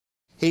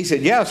He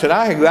said, yeah. I said,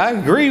 I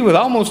agree with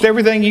almost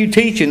everything you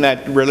teach in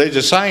that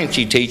religious science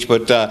you teach,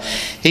 but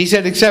he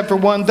said, except for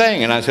one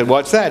thing. And I said,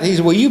 what's that? He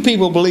said, well, you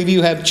people believe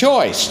you have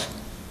choice.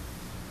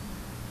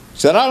 He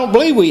said, I don't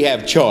believe we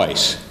have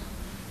choice.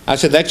 I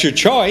said, that's your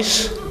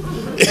choice.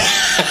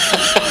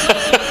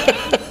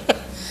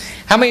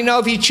 How many know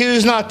if you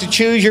choose not to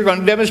choose, you're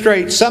going to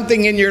demonstrate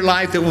something in your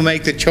life that will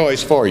make the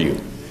choice for you?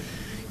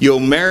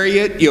 You'll marry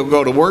it, you'll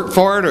go to work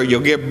for it, or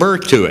you'll give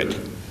birth to it.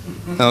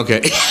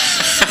 Okay.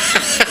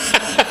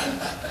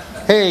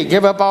 Hey,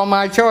 give up all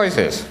my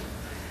choices.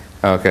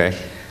 Okay.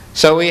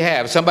 So we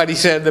have, somebody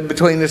said that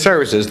between the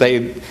services,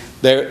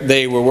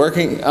 they were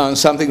working on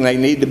something they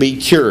need to be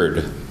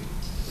cured.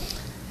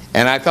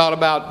 And I thought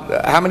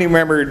about, how many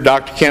remember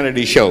Dr.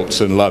 Kennedy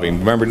Schultz and love him?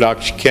 Remember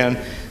Dr. Ken?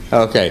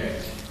 Okay.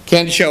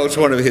 Ken Schultz,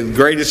 one of his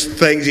greatest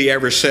things he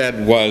ever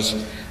said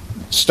was,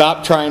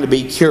 stop trying to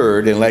be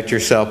cured and let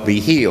yourself be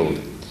healed.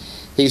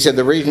 He said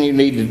the reason you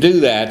need to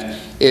do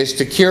that is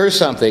to cure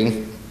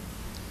something.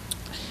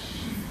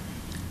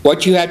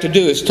 What you have to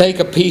do is take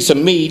a piece of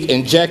meat,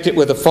 inject it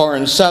with a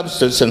foreign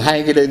substance, and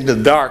hang it in the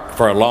dark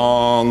for a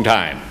long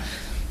time.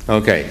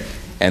 Okay.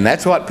 And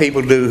that's what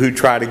people do who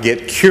try to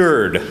get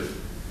cured.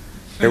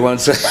 Everyone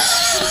say,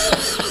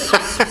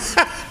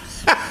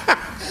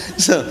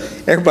 so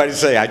everybody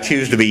say, I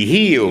choose to be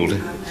healed.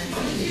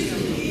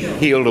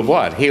 Healed of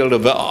what? Healed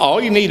of,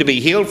 all you need to be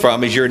healed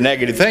from is your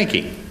negative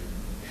thinking.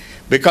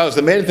 Because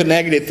the minute the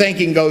negative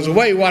thinking goes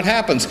away, what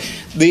happens?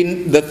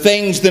 The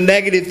things the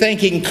negative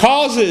thinking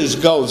causes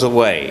goes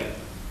away.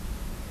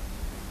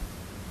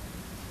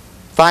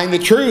 Find the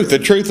truth. The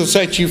truth will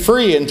set you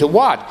free into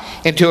what?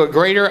 Into a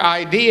greater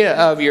idea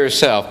of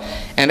yourself.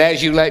 And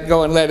as you let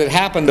go and let it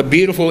happen, the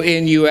beautiful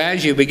in you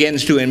as you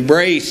begins to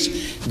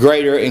embrace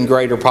greater and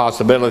greater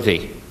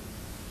possibility.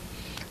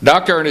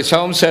 Dr. Ernest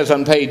Holmes says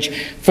on page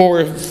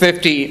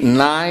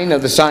 459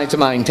 of the Science of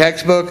Mind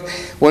textbook,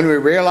 when we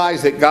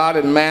realize that God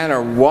and man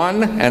are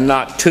one and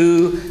not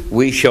two,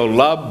 we shall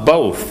love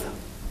both.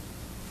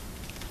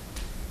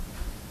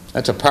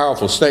 That's a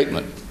powerful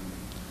statement.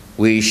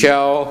 We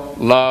shall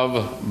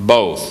love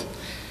both.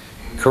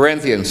 1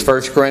 Corinthians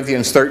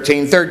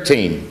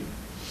 13:13.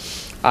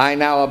 I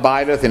now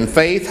abideth in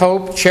faith,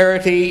 hope,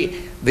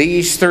 charity,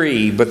 these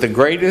three, but the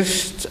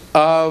greatest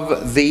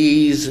of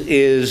these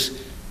is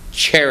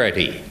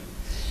charity.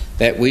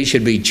 That we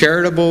should be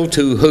charitable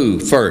to who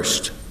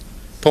first?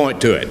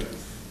 Point to it.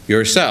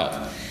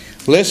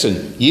 Yourself.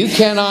 Listen, you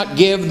cannot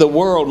give the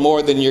world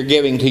more than you're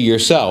giving to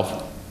yourself.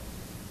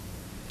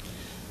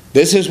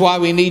 This is why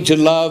we need to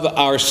love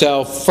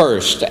ourselves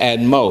first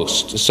and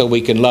most, so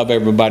we can love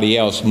everybody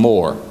else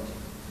more.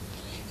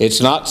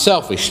 It's not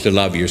selfish to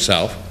love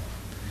yourself.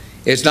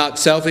 It's not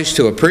selfish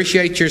to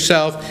appreciate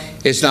yourself.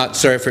 It's not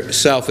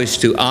selfish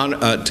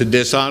to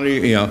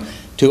dishonor,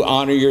 to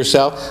honor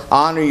yourself.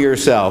 Honor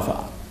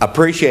yourself.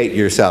 Appreciate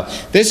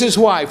yourself. This is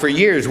why for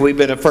years we've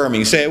been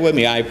affirming. Say it with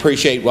me. I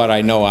appreciate what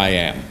I know I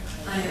am.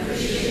 I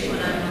appreciate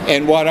what I know.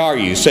 And what are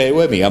you? Say it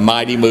with me. A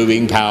mighty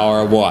moving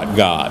power of what?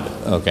 God.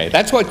 Okay.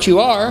 That's what you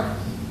are.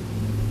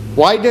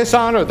 Why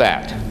dishonor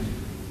that?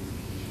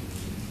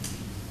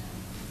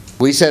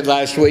 We said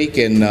last week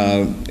in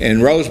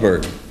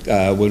Roseburg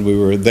when we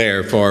were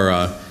there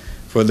for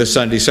the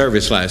Sunday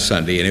service last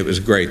Sunday, and it was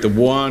great. The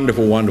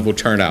wonderful, wonderful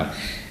turnout.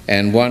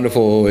 And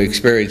wonderful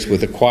experience with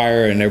the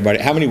choir and everybody.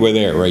 How many were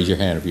there? Raise your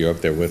hand if you're up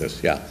there with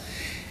us. Yeah.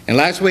 And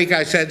last week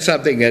I said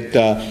something that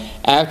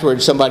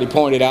afterwards somebody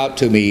pointed out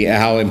to me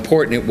how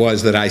important it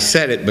was that I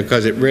said it,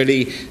 because it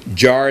really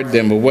jarred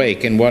them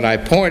awake. And what I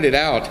pointed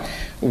out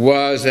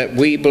was that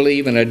we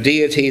believe in a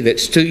deity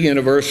that's too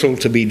universal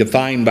to be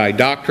defined by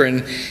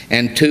doctrine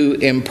and too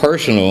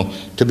impersonal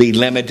to be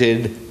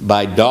limited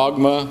by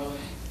dogma,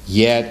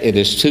 yet it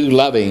is too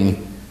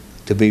loving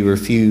to be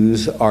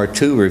refused or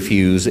to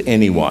refuse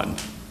anyone.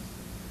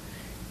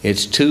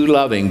 It's too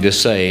loving to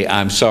say,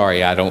 I'm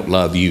sorry, I don't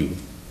love you.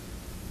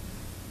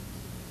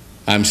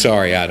 I'm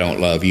sorry, I don't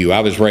love you. I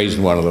was raised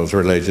in one of those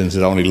religions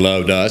that only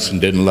loved us and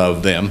didn't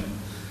love them.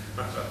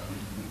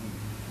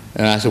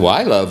 And I said, well,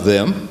 I love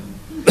them.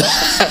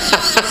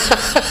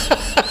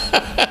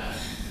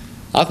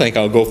 I think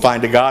I'll go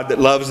find a God that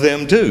loves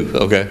them too.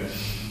 Okay.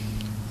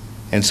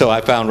 And so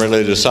I found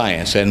religious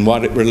science. And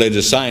what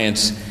religious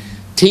science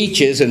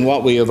teaches, and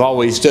what we have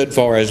always stood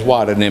for, is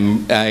what? An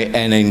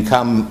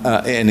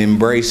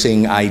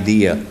embracing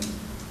idea.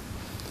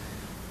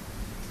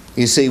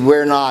 You see,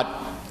 we're not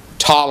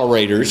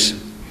tolerators.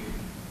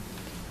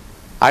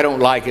 I don't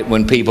like it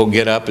when people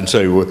get up and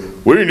say, well,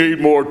 we need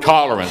more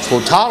tolerance.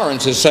 Well,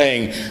 tolerance is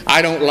saying,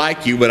 I don't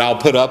like you, but I'll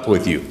put up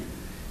with you.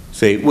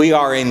 See, we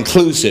are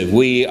inclusive.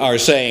 We are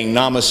saying,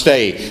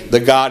 namaste, the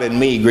God in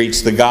me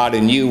greets the God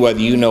in you, whether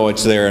you know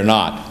it's there or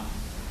not.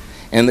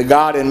 And the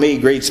God in me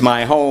greets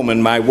my home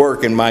and my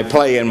work and my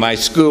play and my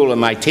school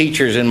and my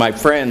teachers and my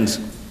friends.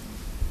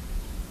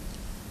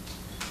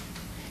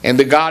 And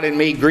the God in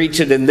me greets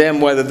it in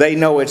them whether they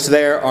know it's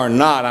there or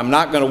not. I'm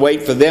not going to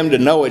wait for them to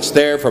know it's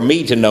there for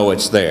me to know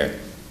it's there.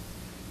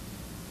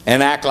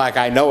 And act like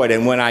I know it.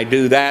 And when I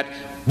do that,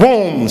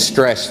 boom,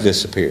 stress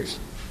disappears.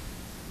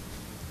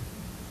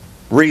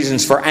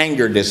 Reasons for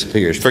anger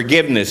disappears.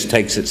 Forgiveness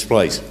takes its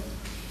place.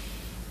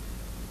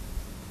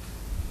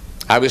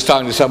 I was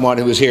talking to someone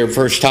who was here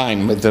first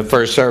time at the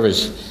first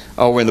service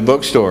over in the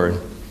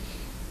bookstore.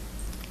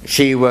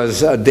 She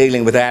was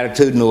dealing with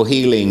attitudinal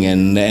healing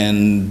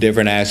and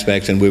different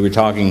aspects, and we were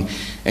talking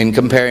and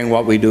comparing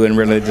what we do in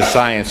religious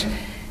science.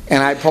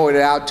 And I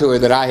pointed out to her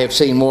that I have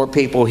seen more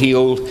people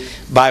healed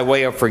by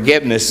way of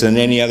forgiveness than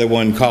any other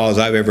one cause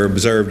I've ever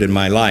observed in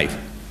my life.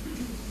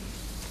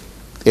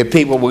 If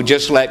people would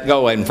just let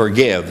go and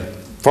forgive,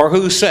 for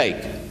whose sake?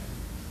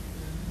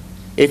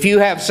 If you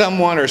have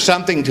someone or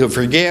something to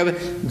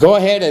forgive, go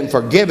ahead and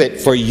forgive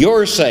it for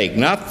your sake,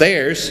 not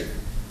theirs.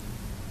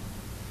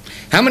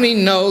 How many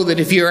know that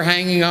if you're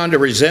hanging on to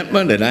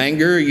resentment and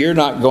anger, you're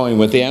not going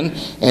within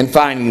and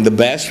finding the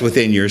best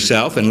within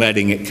yourself and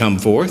letting it come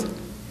forth?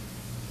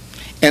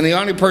 And the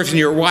only person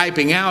you're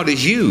wiping out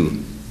is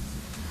you.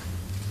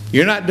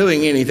 You're not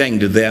doing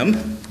anything to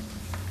them.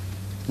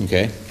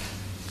 Okay?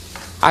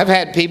 I've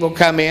had people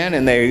come in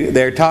and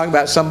they're talking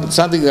about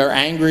something they're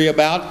angry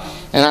about,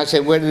 and I say,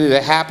 when did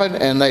it happen?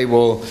 And they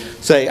will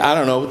say, I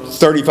don't know,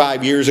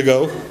 35 years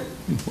ago.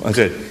 I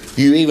said,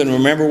 do you even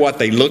remember what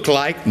they looked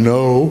like?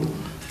 No.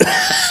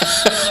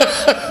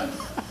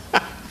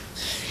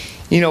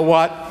 You know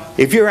what?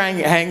 If you're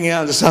hanging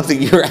on to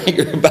something you're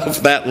angry about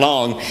for that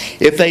long,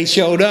 if they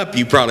showed up,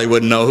 you probably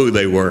wouldn't know who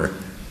they were.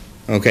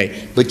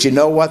 Okay, but you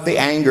know what the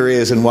anger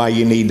is and why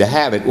you need to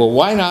have it. Well,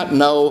 why not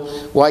know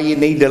why you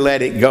need to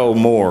let it go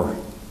more?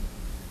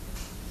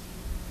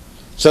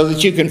 So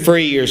that you can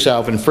free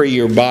yourself and free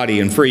your body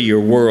and free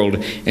your world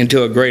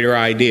into a greater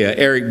idea.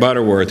 Eric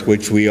Butterworth,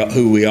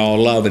 who we all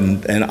love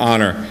and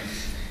honor,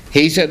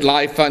 he said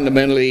life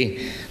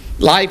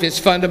is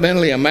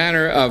fundamentally a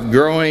manner of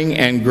growing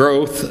and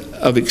growth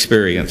of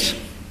experience.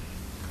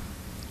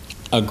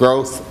 A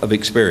growth of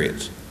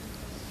experience.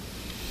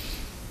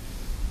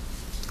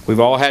 We've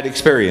all had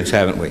experience,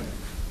 haven't we?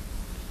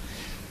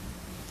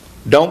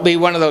 Don't be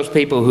one of those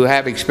people who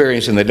have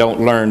experience and they don't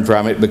learn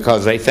from it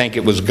because they think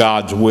it was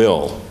God's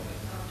will.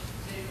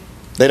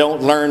 They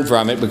don't learn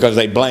from it because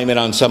they blame it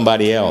on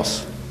somebody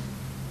else.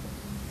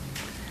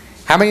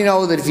 How many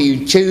know that if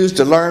you choose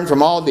to learn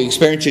from all the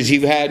experiences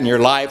you've had in your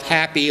life,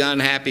 happy,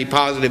 unhappy,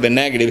 positive, and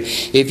negative,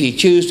 if you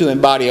choose to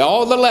embody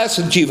all the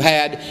lessons you've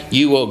had,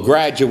 you will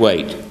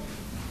graduate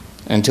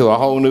into a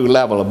whole new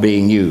level of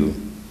being you?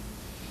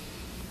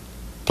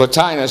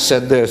 Plotinus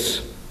said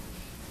this: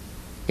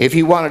 if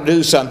you want to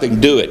do something,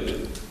 do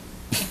it.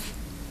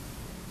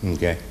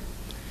 Okay.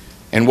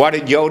 And what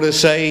did Yoda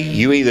say?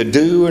 You either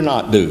do or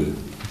not do.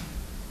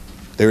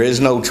 There is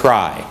no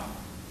try.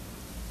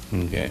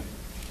 Okay.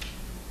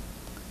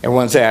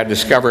 Everyone say, I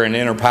discover an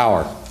inner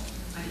power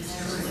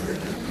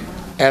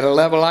at a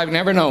level I've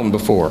never known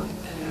before.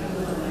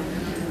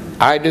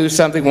 I do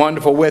something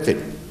wonderful with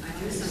it.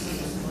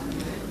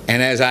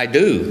 And as I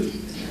do,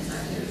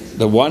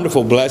 the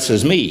wonderful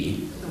blesses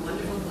me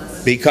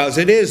because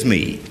it is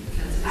me.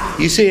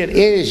 You see, it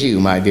is you,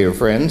 my dear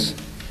friends.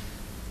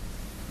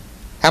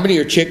 How many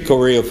are Chick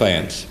Corea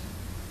fans?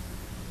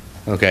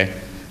 Okay.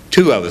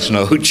 2 of us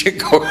know who Chick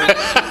Corea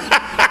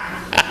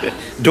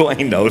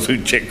Dwayne knows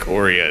who Chick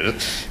Corea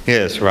is.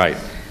 Yes, right.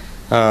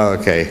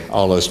 Okay,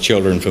 all those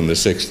children from the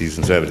 60s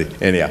and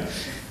 70s. Anyhow,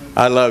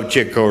 I love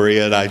Chick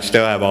Corea, and I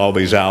still have all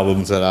these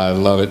albums, and I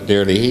love it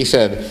dearly. He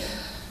said,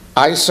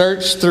 I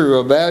searched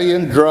through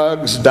rebellion,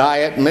 drugs,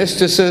 diet,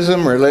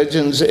 mysticism,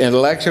 religions,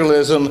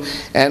 intellectualism,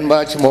 and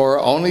much more,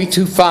 only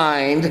to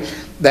find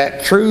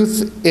that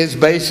truth is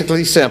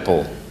basically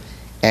simple.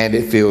 And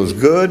it feels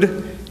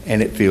good,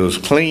 and it feels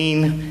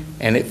clean,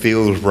 and it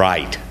feels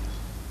right.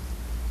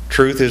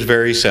 Truth is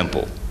very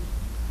simple.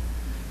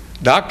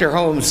 Dr.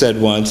 Holmes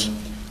said once,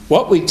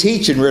 what we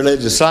teach in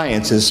religious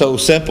science is so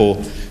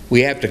simple,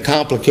 we have to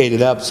complicate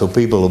it up so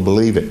people will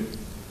believe it.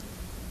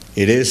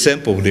 It is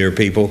simple, dear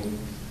people.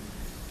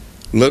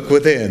 Look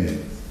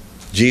within.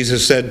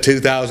 Jesus said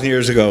 2,000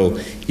 years ago,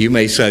 you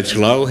may search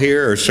low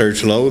here or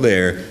search low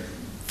there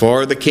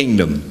for the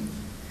kingdom.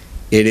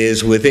 It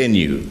is within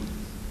you.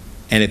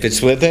 And if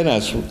it's within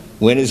us,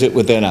 when is it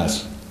within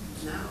us?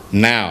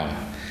 Now.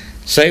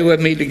 Say with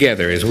me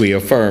together as we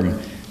affirm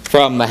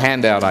from the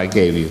handout I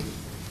gave you.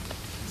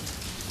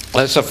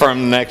 Let's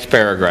affirm the next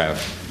paragraph.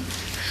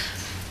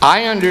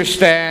 I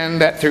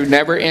understand that through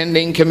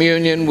never-ending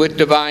communion with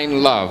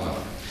divine love,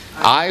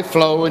 I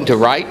flow into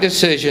right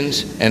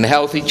decisions and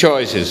healthy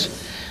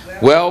choices.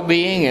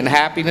 Well-being and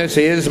happiness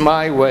is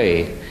my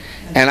way,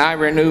 and I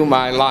renew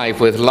my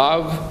life with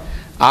love.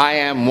 I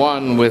am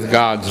one with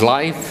God's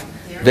life.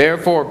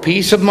 Therefore,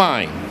 peace of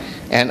mind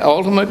and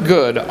ultimate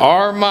good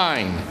are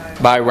mine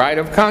by right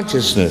of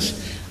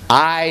consciousness.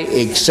 I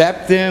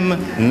accept them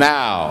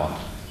now.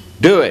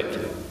 Do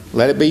it.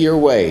 Let it be your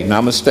way.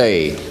 Namaste.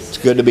 It's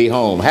good to be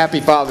home. Happy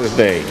Father's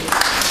Day.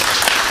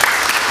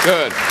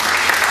 Good.